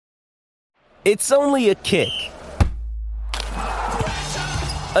It's only a kick,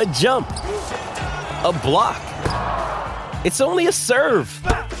 a jump, a block. It's only a serve.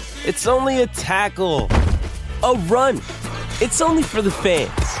 It's only a tackle, a run. It's only for the fans.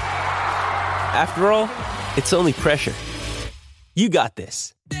 After all, it's only pressure. You got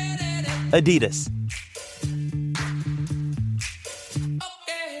this. Adidas.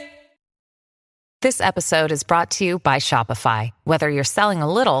 This episode is brought to you by Shopify. Whether you're selling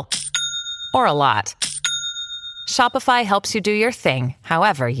a little or a lot, Shopify helps you do your thing,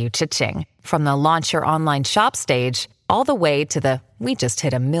 however you cha-ching. From the launch your online shop stage, all the way to the we just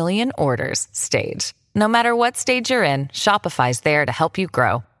hit 1 million orders stage. No matter what stage you're in, Shopify's there to help you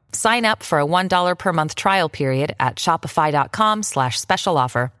grow. Sign up for a $1 per month trial period at shopify.com/special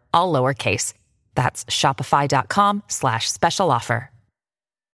offer, all lowercase. That's shopify.com/special offer.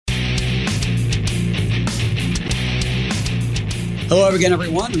 Hello again,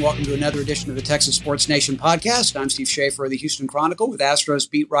 everyone, and welcome to another edition of the Texas Sports Nation podcast. I'm Steve Schaefer of the Houston Chronicle with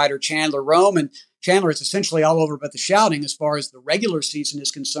Astros beat writer Chandler Rome. And Chandler, it's essentially all over but the shouting as far as the regular season is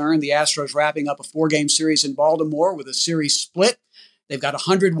concerned. The Astros wrapping up a 4-game series in Baltimore with a series split. They've got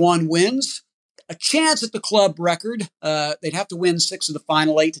 101 wins, a chance at the club record. They'd have to win 6 of the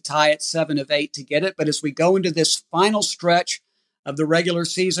final 8 to tie it, 7 of 8 to get it. But as we go into this final stretch of the regular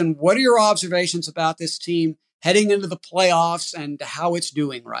season, what are your observations about this team heading into the playoffs and how it's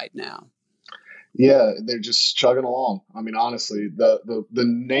doing right now? Yeah, they're just chugging along. I mean, honestly, the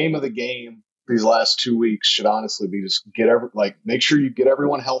name of the game these last 2 weeks should honestly be just make sure you get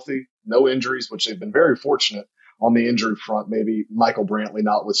everyone healthy, no injuries, which they've been very fortunate on the injury front, maybe Michael Brantley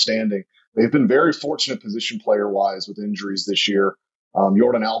notwithstanding. They've been very fortunate position player-wise with injuries this year.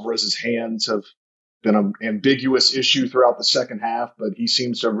 Yordan Alvarez's hands have been an ambiguous issue throughout the second half, but he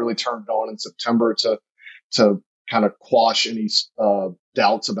seems to have really turned on in September to kind of quash any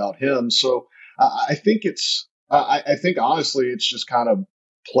doubts about him. So I think honestly, it's just kind of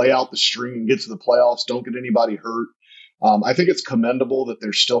play out the string and get to the playoffs. Don't get anybody hurt. I think it's commendable that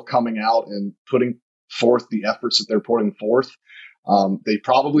they're still coming out and putting forth the efforts that they're putting forth. They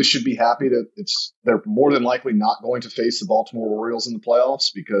probably should be happy that they're more than likely not going to face the Baltimore Orioles in the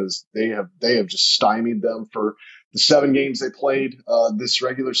playoffs because they have just stymied them for the 7 games they played this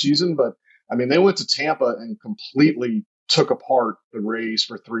regular season. But I mean, they went to Tampa and completely took apart the Rays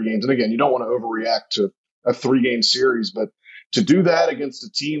for 3 games. And again, you don't want to overreact to a 3-game series, but to do that against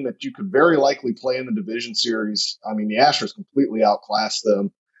a team that you could very likely play in the division series, I mean, the Astros completely outclassed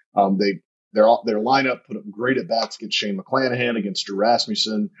them. Their lineup put up great at bats against Shane McClanahan, against Drew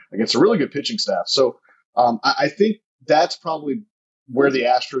Rasmussen, against a really good pitching staff. So I think that's probably where the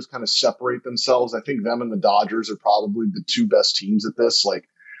Astros kind of separate themselves. I think them and the Dodgers are probably the 2 best teams at this.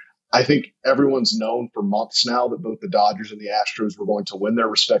 I think everyone's known for months now that both the Dodgers and the Astros were going to win their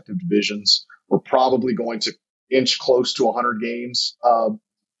respective divisions. We're probably going to inch close to 100 games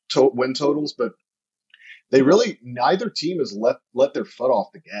win totals, but neither team has let their foot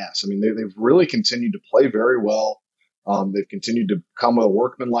off the gas. I mean, they've really continued to play very well. They've continued to come with a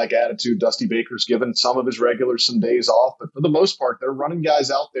workmanlike attitude. Dusty Baker's given some of his regulars some days off, but for the most part, they're running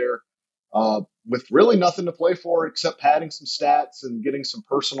guys out there with really nothing to play for except padding some stats and getting some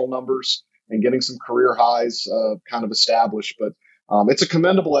personal numbers and getting some career highs kind of established. But it's a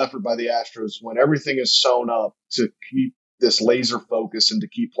commendable effort by the Astros when everything is sewn up to keep this laser focus and to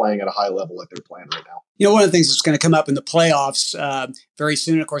keep playing at a high level like they're playing right now. You know, one of the things that's going to come up in the playoffs very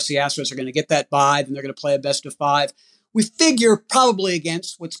soon, of course, the Astros are going to get that bye, then they're going to play a best of 5. We figure probably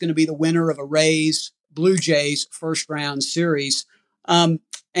against what's going to be the winner of a Rays Blue Jays first round series. And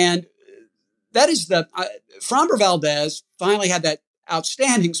that is Framber Valdez finally had that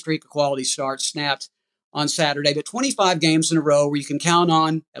outstanding streak of quality starts snapped on Saturday, but 25 games in a row where you can count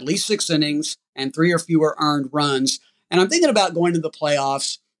on at least 6 innings and 3 or fewer earned runs. And I'm thinking about going to the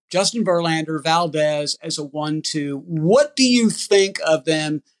playoffs, Justin Verlander, Valdez as a 1-2. What do you think of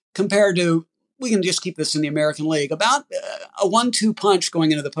them compared to, we can just keep this in the American League, about a 1-2 punch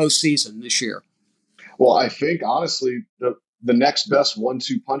going into the postseason this year? Well, I think, honestly, the next best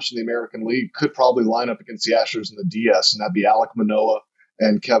 1-2 punch in the American League could probably line up against the Astros in the DS, and that'd be Alek Manoah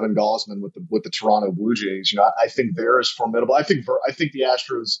and Kevin Gausman with the Toronto Blue Jays. You know, I think they're as formidable. I think the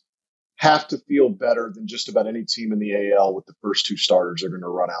Astros have to feel better than just about any team in the AL with the first 2 starters they're going to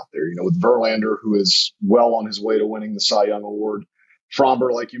run out there. You know, with Verlander, who is well on his way to winning the Cy Young Award.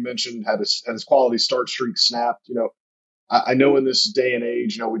 Framber, like you mentioned, had his quality start streak snapped. You know, I know in this day and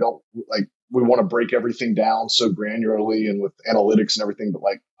age, you know, we want to break everything down so granularly and with analytics and everything, but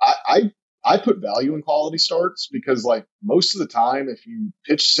I put value in quality starts because most of the time, if you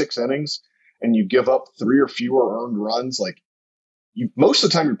pitch 6 innings and you give up 3 or fewer earned runs, most of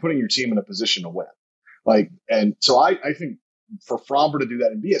the time you're putting your team in a position to win. And so I think for Framber to do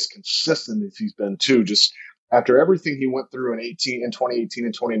that and be as consistent as he's been too, just after everything he went through in 2018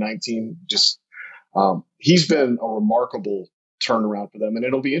 and 2019, he's been a remarkable turnaround for them. And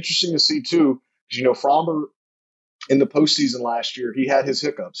it'll be interesting to see too, because, Framber in the postseason last year, he had his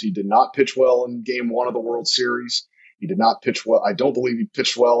hiccups. He did not pitch well in game 1 of the World Series. He did not pitch well. I don't believe he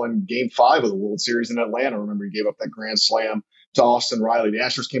pitched well in game 5 of the World Series in Atlanta. Remember, he gave up that grand slam to Austin Riley. The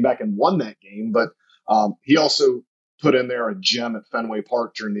Astros came back and won that game, but he also put in there a gem at Fenway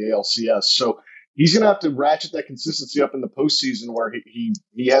Park during the ALCS. So he's going to have to ratchet that consistency up in the postseason where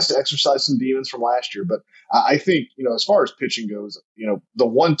he has to exercise some demons from last year. But I think, as far as pitching goes, the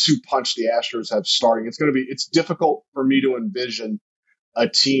 1-2 punch the Astros have starting, it's difficult for me to envision a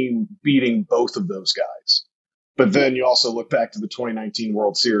team beating both of those guys. But then you also look back to the 2019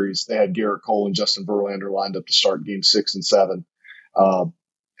 World Series. They had Garrett Cole and Justin Verlander lined up to start game 6 and 7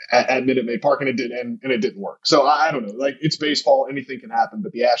 at Minute Maid Park, and it didn't work. So I don't know. It's baseball. Anything can happen,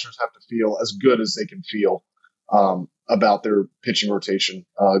 but the Astros have to feel as good as they can feel about their pitching rotation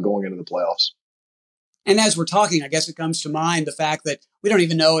going into the playoffs. And as we're talking, I guess it comes to mind the fact that we don't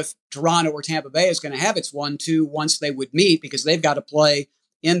even know if Toronto or Tampa Bay is going to have its 1-2 once they would meet, because they've got to play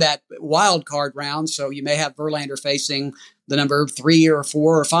in that wild card round. So you may have Verlander facing the number 3 or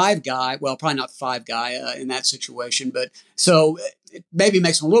 4 or 5 guy. Well, probably not the 5 guy in that situation. But so it maybe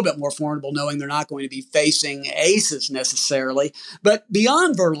makes them a little bit more formidable knowing they're not going to be facing aces necessarily. But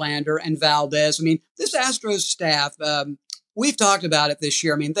beyond Verlander and Valdez, this Astros staff, we've talked about it this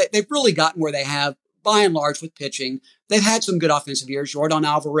year. They've really gotten where they have by and large with pitching. They've had some good offensive years. Jordan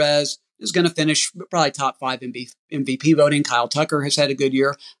Alvarez is going to finish probably top 5 MVP voting. Kyle Tucker has had a good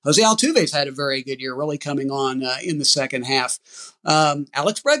year. Jose Altuve's had a very good year, really coming on in the second half.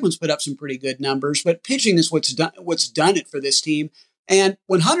 Alex Bregman's put up some pretty good numbers, but pitching is what's done it for this team. And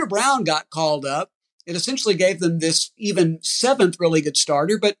when Hunter Brown got called up, it essentially gave them this even 7th really good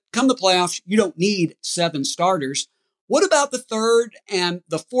starter. But come the playoffs, you don't need 7 starters. What about the 3rd and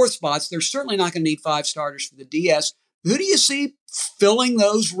the 4th spots? They're certainly not going to need 5 starters for the DS. Who do you see filling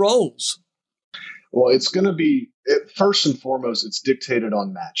those roles? Well, it's going to be, first and foremost, it's dictated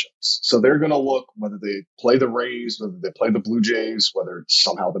on matchups. So they're going to look whether they play the Rays, whether they play the Blue Jays, whether it's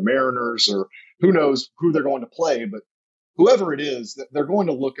somehow the Mariners, or who knows who they're going to play. But whoever it is, they're going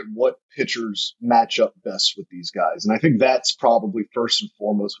to look at what pitchers match up best with these guys. And I think that's probably first and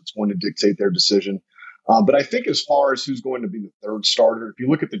foremost what's going to dictate their decision. But I think as far as who's going to be the 3rd starter, if you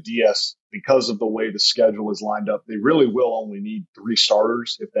look at the DS, because of the way the schedule is lined up, they really will only need 3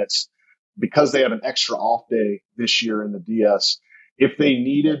 starters. If that's because they have an extra off day this year in the DS. If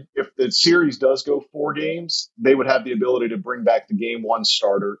the series does go 4 games, they would have the ability to bring back the game 1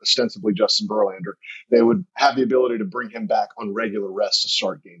 starter, ostensibly Justin Verlander. They would have the ability to bring him back on regular rest to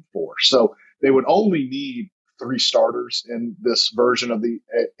start game 4. So they would only need 3 starters in this version of the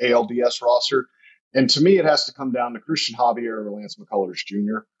ALDS roster. And to me, it has to come down to Christian Javier or Lance McCullers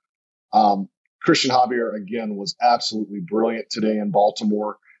Jr. Christian Javier, again, was absolutely brilliant today in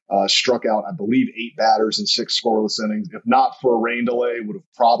Baltimore. Struck out, I believe, 8 batters in 6 scoreless innings. If not for a rain delay, would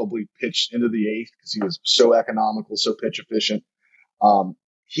have probably pitched into the 8th because he was so economical, so pitch efficient.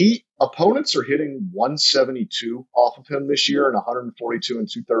 Opponents are hitting 172 off of him this year in 142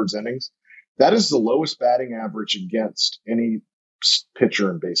 2/3 innings. That is the lowest batting average against any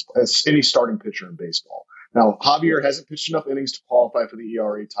pitcher in baseball, any starting pitcher in baseball. Now, Javier hasn't pitched enough innings to qualify for the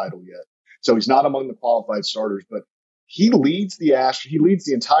ERA title yet, so he's not among the qualified starters, but he leads the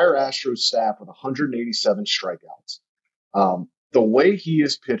entire Astros staff with 187 strikeouts. The way he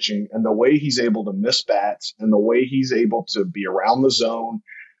is pitching and the way he's able to miss bats and the way he's able to be around the zone,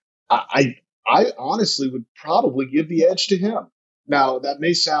 I honestly would probably give the edge to him. Now, that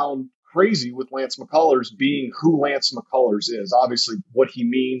may sound crazy with Lance McCullers being who Lance McCullers is. Obviously, what he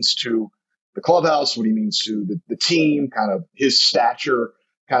means to the clubhouse, what he means to the team, kind of his stature,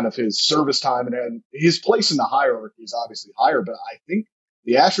 kind of his service time, and his place in the hierarchy is obviously higher. But I think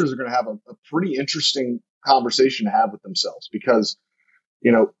the Astros are going to have a pretty interesting conversation to have with themselves because,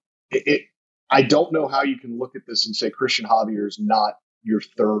 I don't know how you can look at this and say Christian Javier is not your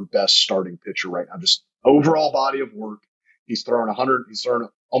 3rd best starting pitcher right now. Just overall body of work. He's thrown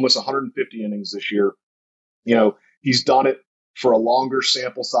almost 150 innings this year. He's done it for a longer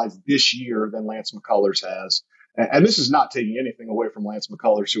sample size this year than Lance McCullers has. And this is not taking anything away from Lance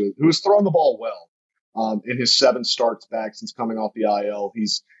McCullers, who has thrown the ball well in his 7 starts back since coming off the IL.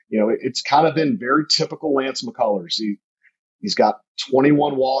 It's kind of been very typical Lance McCullers. He's got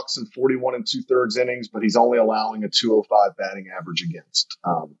 21 walks and 41 2/3 innings, but he's only allowing a 205 batting average against.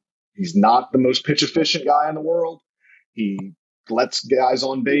 He's not the most pitch efficient guy in the world. He lets guys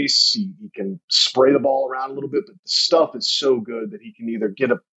on base. He can spray the ball around a little bit, but the stuff is so good that he can either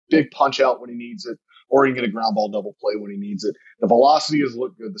get a big punch out when he needs it, or he can get a ground ball double play when he needs it. The velocity has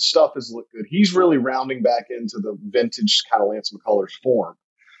looked good. The stuff has looked good. He's really rounding back into the vintage kind of Lance McCullers form.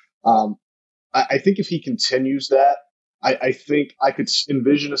 I think if he continues that, I think I could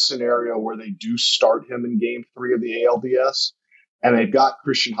envision a scenario where they do start him in game 3 of the ALDS, and they've got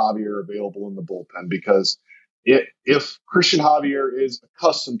Christian Javier available in the bullpen, because if Christian Javier is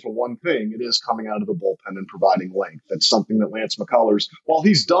accustomed to one thing, it is coming out of the bullpen and providing length. That's something that Lance McCullers, while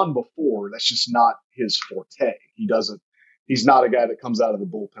he's done before, that's just not his forte. He's not a guy that comes out of the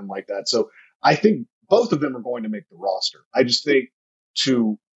bullpen like that. So I think both of them are going to make the roster. I just think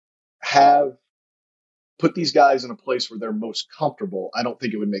to put these guys in a place where they're most comfortable, I don't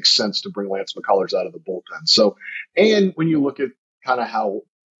think it would make sense to bring Lance McCullers out of the bullpen. So, and when you look at kind of how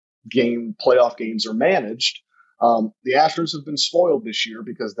playoff games are managed, the Astros have been spoiled this year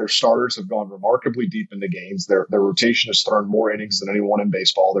because their starters have gone remarkably deep into games. Their rotation has thrown more innings than anyone in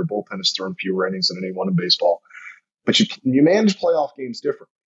baseball. Their bullpen has thrown fewer innings than anyone in baseball. But you manage playoff games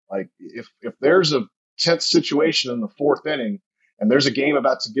differently. Like if there's a tense situation in the 4th inning and there's a game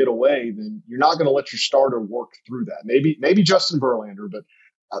about to get away, then you're not going to let your starter work through that. Maybe Justin Verlander, but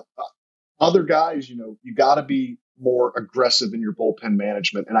other guys, you got to be more aggressive in your bullpen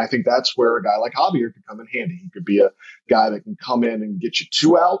management. And I think that's where a guy like Javier could come in handy. He could be a guy that can come in and get you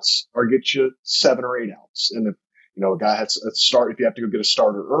 2 outs or get you 7 or 8 outs. And if, a guy has to start, if you have to go get a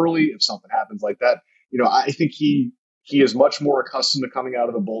starter early, if something happens like that, I think he is much more accustomed to coming out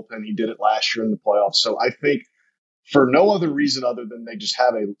of the bullpen. He did it last year in the playoffs. So I think for no other reason other than they just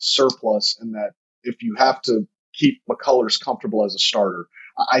have a surplus, and that if you have to keep McCullers comfortable as a starter,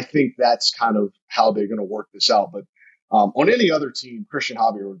 I think that's kind of how they're going to work this out. But on any other team, Christian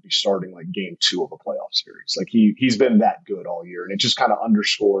Javier would be starting like game 2 of a playoff series. Like he's been that good all year, and it just kind of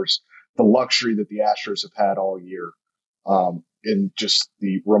underscores the luxury that the Astros have had all year, in just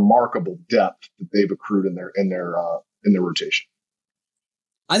the remarkable depth that they've accrued in their rotation.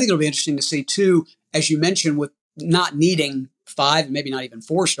 I think it'll be interesting to see too, as you mentioned, with not needing 5, maybe not even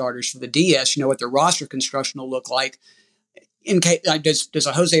 4 starters for the DS, what their roster construction will look like. In case does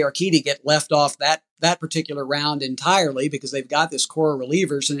a Jose Urquidy get left off that particular round entirely because they've got this core of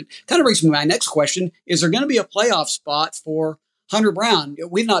relievers? And it kind of brings me to my next question: is there going to be a playoff spot for Hunter Brown?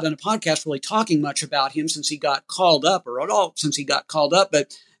 We've not done a podcast really talking much about him since he got called up, or at all since he got called up.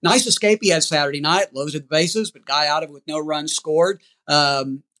 But nice escape he had Saturday night, loaded the bases, but guy out of it with no runs scored.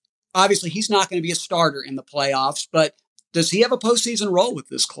 Obviously, he's not going to be a starter in the playoffs, but does he have a postseason role with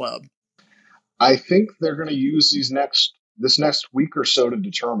this club? I think they're going to use this next week or so to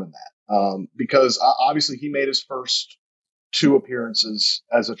determine that, because obviously he made his first 2 appearances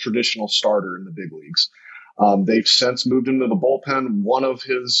as a traditional starter in the big leagues. They've since moved him to the bullpen.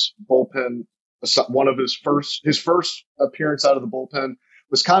 His first appearance out of the bullpen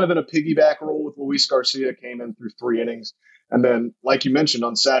was kind of in a piggyback role with Luis Garcia, came in through 3 innings. And then, like you mentioned,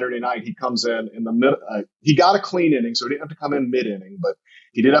 on Saturday night, he comes in the middle. He got a clean inning, so he didn't have to come in mid-inning, but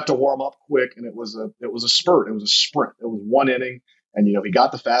he did have to warm up quick, and it was a spurt. It was a sprint. It was 1 inning, and he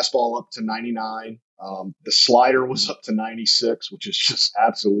got the fastball up to 99. The slider was up to 96, which is just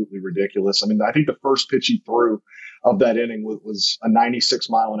absolutely ridiculous. I mean, I think the first pitch he threw of that inning was a 96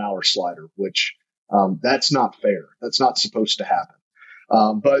 mile an hour slider, which that's not fair. That's not supposed to happen.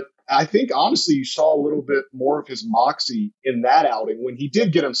 But I think, honestly, you saw a little bit more of his moxie in that outing when he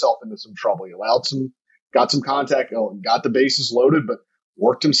did get himself into some trouble. He got some contact, got the bases loaded, but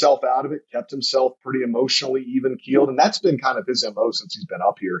worked himself out of it, kept himself pretty emotionally even-keeled. And that's been kind of his MO since he's been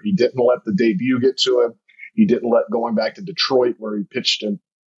up here. He didn't let the debut get to him. He didn't let going back to Detroit, where he pitched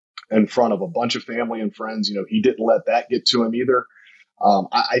in front of a bunch of family and friends. He didn't let that get to him either.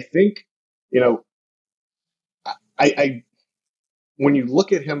 I think, when you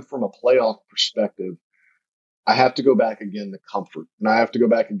look at him from a playoff perspective, I have to go back again to comfort. And I have to go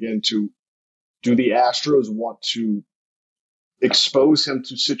back again to, do the Astros want to expose him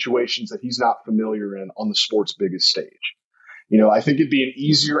to situations that he's not familiar in on the sport's biggest stage? I think it'd be an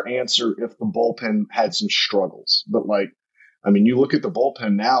easier answer if the bullpen had some struggles. But you look at the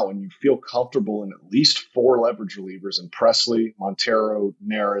bullpen now and you feel comfortable in at least 4 leverage relievers in Presley, Montero,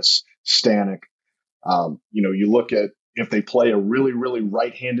 Neris, Stanek. You look at, if they play a really, really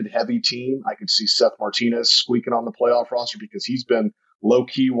right-handed heavy team, I could see Seth Martinez squeaking on the playoff roster, because he's been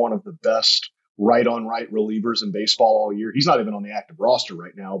low-key one of the best right-on-right relievers in baseball all year. He's not even on the active roster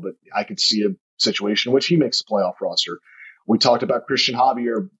right now, but I could see a situation in which he makes the playoff roster. We talked about Christian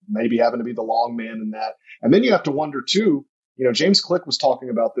Javier maybe having to be the long man in that. And then you have to wonder, too, James Click was talking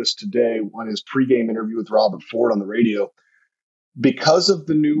about this today on his pregame interview with Robert Ford on the radio. because of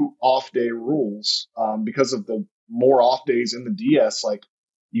the new off day rules, because of the more off days in the DS, like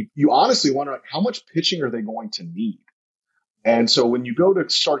you honestly wonder, like, how much pitching are they going to need? And so when you go to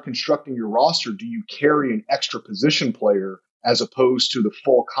start constructing your roster, do you carry an extra position player as opposed to the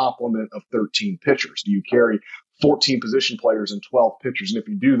full complement of 13 pitchers? Do you carry 14 position players and 12 pitchers? And if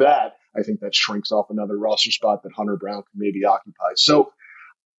you do that, I think that shrinks off another roster spot that Hunter Brown can maybe occupy. So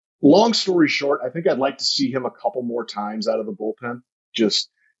long story short, I think I'd like to see him a couple more times out of the bullpen. Just,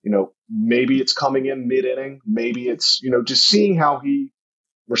 maybe it's coming in mid-inning. Maybe it's, just seeing how he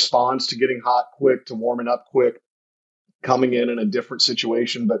responds to getting hot quick, to warming up quick, coming in a different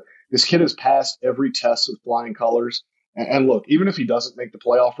situation. But this kid has passed every test with flying colors. And look, even if he doesn't make the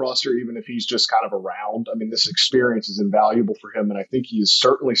playoff roster, even if he's just kind of around, I mean, this experience is invaluable for him. And I think he has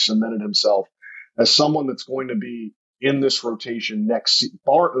certainly cemented himself as someone that's going to be in this rotation next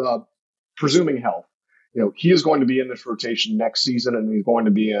presuming health. He is going to be in this rotation next season, and he's going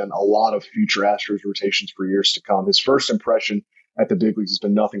to be in a lot of future Astros rotations for years to come. His first impression at the big leagues has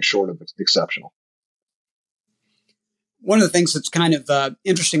been nothing short of exceptional. One of the things that's kind of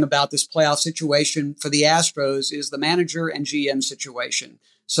interesting about this playoff situation for the Astros is the manager and GM situation.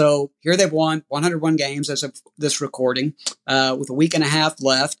 So here they've won 101 games as of this recording, with a week and a half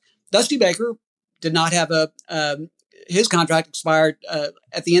left. Dusty Baker did not have his contract expired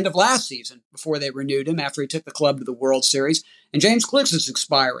at the end of last season before they renewed him after he took the club to the World Series. And James Click is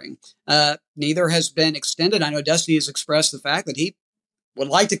expiring. Neither has been extended. I know Dusty has expressed the fact that he would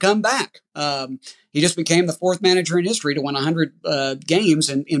like to come back. He just became the fourth manager in history to win 100 games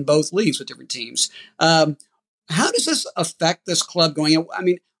in both leagues with different teams. How does this affect this club going in? I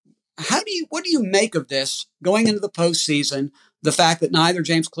mean, what do you make of this going into the postseason? The fact that neither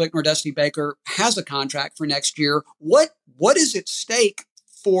James Click nor Dusty Baker has a contract for next year. What is at stake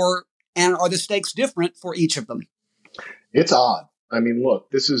for, and are the stakes different for each of them? It's odd. I mean, look,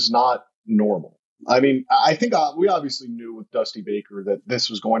 this is not normal. I mean, I think we obviously knew with Dusty Baker that this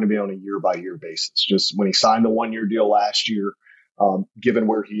was going to be on a year-by-year basis. Just when he signed the one-year deal last year, given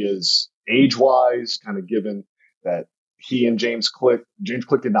where he is age-wise, kind of given that he and James Click did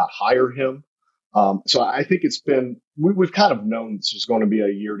not hire him. So I think we've kind of known this was going to be a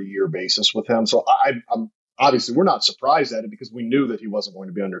year-to-year basis with him. So I'm obviously we're not surprised at it because we knew that he wasn't going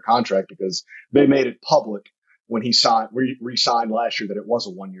to be under contract because they made it public when he re-signed last year that it was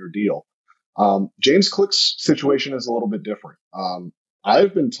a one-year deal. James Click's situation is a little bit different.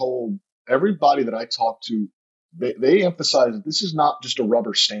 I've been told everybody that I talk to, they emphasize that this is not just a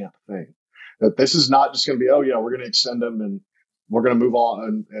rubber stamp thing, that this is not just going to be, oh yeah, we're going to extend him and we're going to move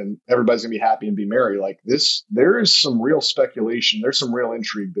on and everybody's going to be happy and be merry. Like this, there is some real speculation. There's some real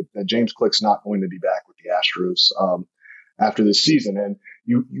intrigue that James Click's not going to be back with the Astros, after this season. And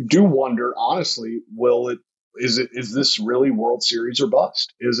you do wonder, honestly, is this really World Series or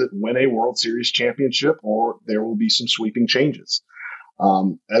bust? Is it win a World Series championship or there will be some sweeping changes?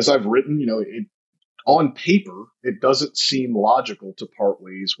 As I've written, on paper, it doesn't seem logical to part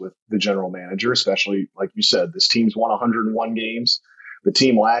ways with the general manager, especially like you said, this team's won 101 games. The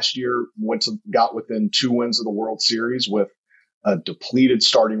team last year got within 2 wins of the World Series with a depleted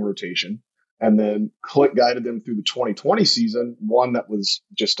starting rotation. And then Click guided them through the 2020 season, one that was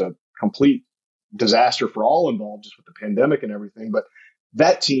just a complete disaster for all involved, just with the pandemic and everything. But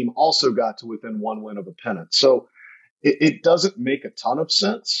that team also got to within 1 win of a pennant. So it doesn't make a ton of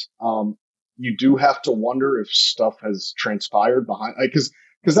sense. You do have to wonder if stuff has transpired behind, because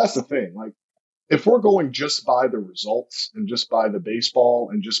that's the thing. Like, if we're going just by the results and just by the baseball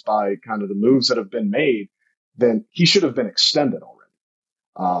and just by kind of the moves that have been made, then he should have been extended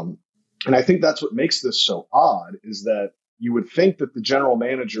already. And I think that's what makes this so odd, is that you would think that the general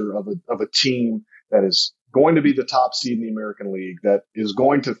manager of a team that is going to be the top seed in the American League, that is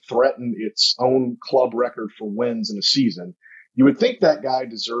going to threaten its own club record for wins in a season, you would think that guy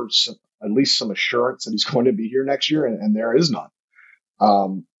deserves at least some assurance that he's going to be here next year, and there is none.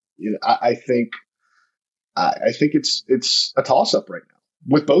 I think it's a toss up right now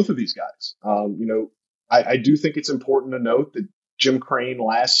with both of these guys. I do think it's important to note that Jim Crane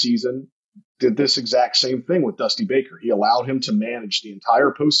last season did this exact same thing with Dusty Baker. He allowed him to manage the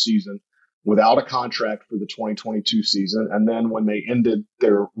entire postseason without a contract for the 2022 season. And then when they ended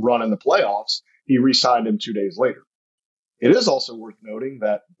their run in the playoffs, he re-signed him 2 days later. It is also worth noting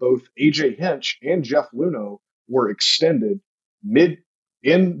that both AJ Hinch and Jeff Luhnow were extended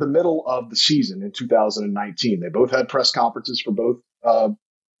in the middle of the season in 2019. They both had press conferences for both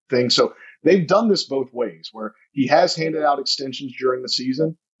things. So they've done this both ways, where he has handed out extensions during the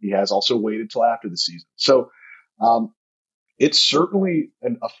season. He has also waited till after the season. So it's certainly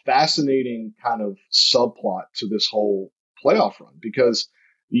a fascinating kind of subplot to this whole playoff run, because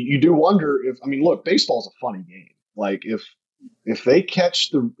you do wonder if, I mean, look, baseball's a funny game. Like if they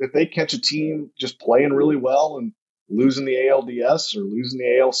catch a team just playing really well and losing the ALDS or losing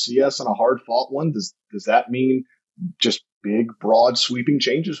the ALCS in a hard fought one, does that mean just big, broad, sweeping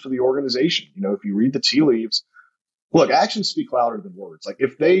changes for the organization? You know, if you read the tea leaves, look, actions speak louder than words. Like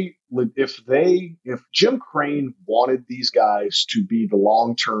if Jim Crane wanted these guys to be the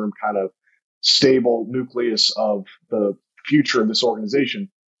long-term kind of stable nucleus of the future of this organization,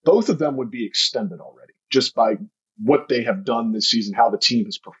 both of them would be extended already just by what they have done this season, how the team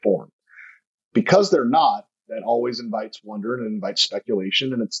has performed. Because they're not, that always invites wonder and invites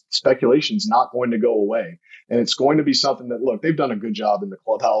speculation, and speculation's not going to go away. And it's going to be something that, look, they've done a good job in the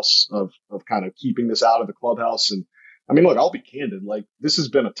clubhouse of kind of keeping this out of the clubhouse. And I mean, look, I'll be candid. Like, this has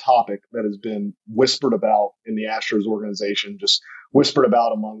been a topic that has been whispered about in the Astros organization, just whispered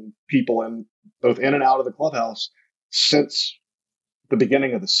about among people in both in and out of the clubhouse since the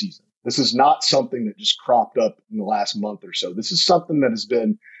beginning of the season. This is not something that just cropped up in the last month or so. This is something that has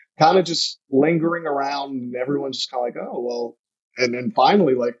been kind of just lingering around, and everyone's just kind of like, oh, well. And then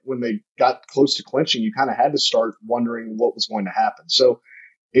finally, like when they got close to clinching, you kind of had to start wondering what was going to happen. So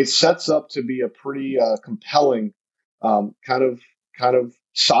it sets up to be a pretty compelling kind of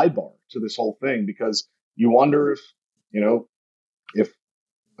sidebar to this whole thing, because you wonder if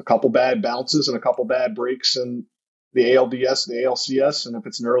a couple bad bounces and a couple bad breaks in the ALDS, the ALCS, and if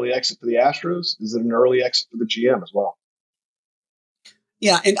it's an early exit for the Astros, is it an early exit for the GM as well?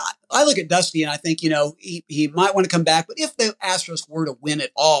 Yeah, and I look at Dusty and I think, he might want to come back, but if the Astros were to win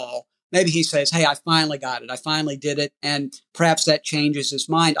it all, maybe he says, hey, I finally got it. I finally did it. And perhaps that changes his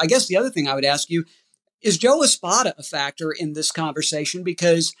mind. I guess the other thing I would ask you, is Joe Espada a factor in this conversation?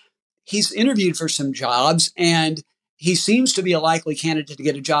 Because he's interviewed for some jobs and he seems to be a likely candidate to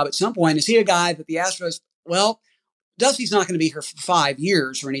get a job at some point. Is he a guy that the Astros, well, Dusty's not going to be here for 5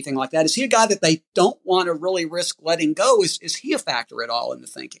 years or anything like that. Is he a guy that they don't want to really risk letting go? Is he a factor at all in the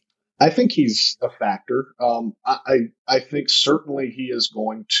thinking? I think he's a factor. I think certainly he is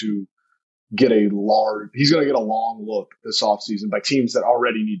going to get a long look this offseason by teams that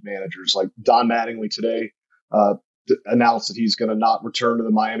already need managers. Like Don Mattingly today announced that he's going to not return to the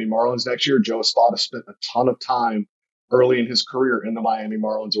Miami Marlins next year. Joe Espada spent a ton of time early in his career in the Miami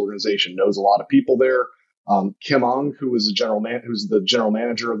Marlins organization, knows a lot of people there. Kim Ung, who's the general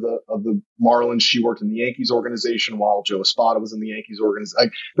manager of the Marlins, she worked in the Yankees organization while Joe Espada was in the Yankees organization.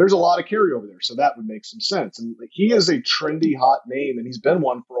 Like, there's a lot of carryover there, so that would make some sense. And he is a trendy, hot name, and he's been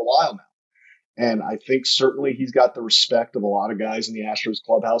one for a while now. And I think certainly he's got the respect of a lot of guys in the Astros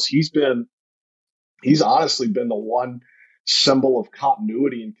clubhouse. He's honestly been the one symbol of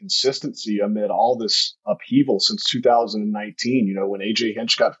continuity and consistency amid all this upheaval since 2019. When AJ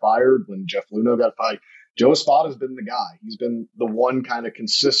Hinch got fired, when Jeff Luhnow got fired, Joe Espada has been the guy. He's been the one kind of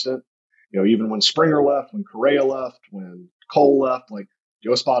consistent, even when Springer left, when Correa left, when Cole left, like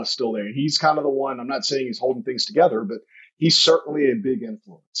Joe Espada's still there. He's kind of the one. I'm not saying he's holding things together, but he's certainly a big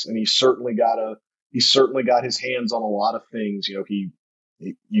influence, and he's certainly got his hands on a lot of things.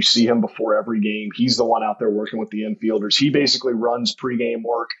 You see him before every game. He's the one out there working with the infielders. He basically runs pregame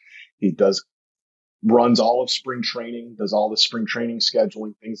work. He runs all of spring training, does all the spring training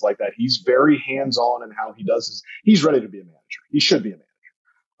scheduling, things like that. He's very hands-on in how he does he's ready to be a manager. He should be a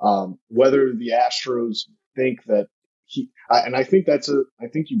manager. Whether the Astros think that I think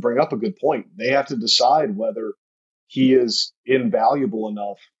you bring up a good point. They have to decide whether he is invaluable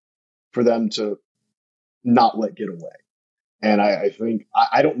enough for them to not let get away. And I think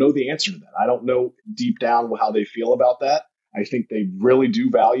I don't know the answer to that. I don't know deep down how they feel about that. I think they really do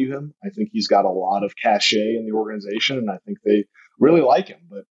value him. I think he's got a lot of cachet in the organization, and I think they really like him.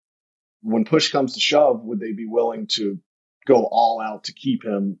 But when push comes to shove, would they be willing to go all out to keep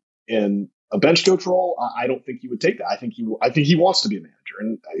him in a bench coach role? I don't think he would take that. I think he wants to be a manager,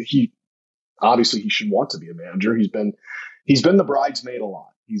 and he should want to be a manager. He's been the bridesmaid a lot.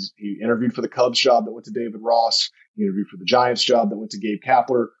 He interviewed for the Cubs job that went to David Ross. He interviewed for the Giants job that went to Gabe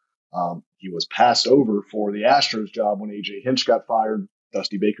Kapler. He was passed over for the Astros job when AJ Hinch got fired.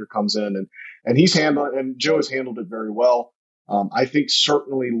 Dusty Baker comes in and Joe has handled it very well. I think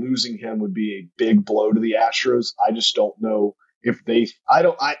certainly losing him would be a big blow to the Astros. I just don't know if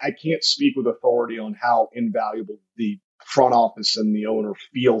I can't speak with authority on how invaluable the front office and the owner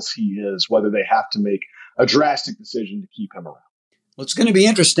feels he is, whether they have to make a drastic decision to keep him around. Well, it's going to be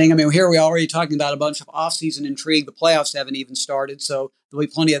interesting. I mean, here we are already talking about a bunch of off-season intrigue. The playoffs haven't even started, so there'll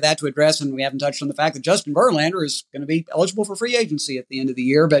be plenty of that to address. And we haven't touched on the fact that Justin Verlander is going to be eligible for free agency at the end of the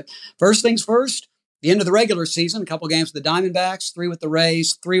year. But first things first, the end of the regular season, a couple games with the Diamondbacks, 3 with the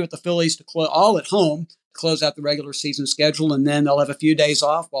Rays, 3 with the Phillies to close, all at home close out the regular season schedule, and then they'll have a few days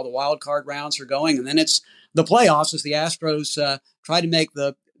off while the wild card rounds are going, and then it's the playoffs as the Astros try to make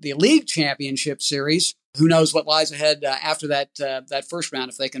the league championship series. Who knows what lies ahead after that first round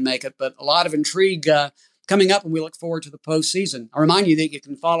if they can make it, but a lot of intrigue coming up, and we look forward to the postseason. I remind you that you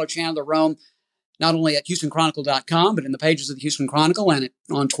can follow Chandler Rome not only at HoustonChronicle.com, but in the pages of the Houston Chronicle and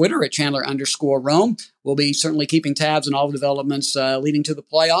on Twitter at Chandler_Rome. We'll be certainly keeping tabs on all the developments leading to the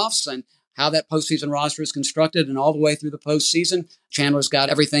playoffs and how that postseason roster is constructed, and all the way through the postseason. Chandler's got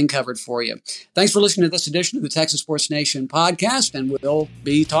everything covered for you. Thanks for listening to this edition of the Texas Sports Nation podcast, and we'll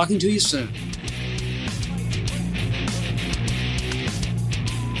be talking to you soon.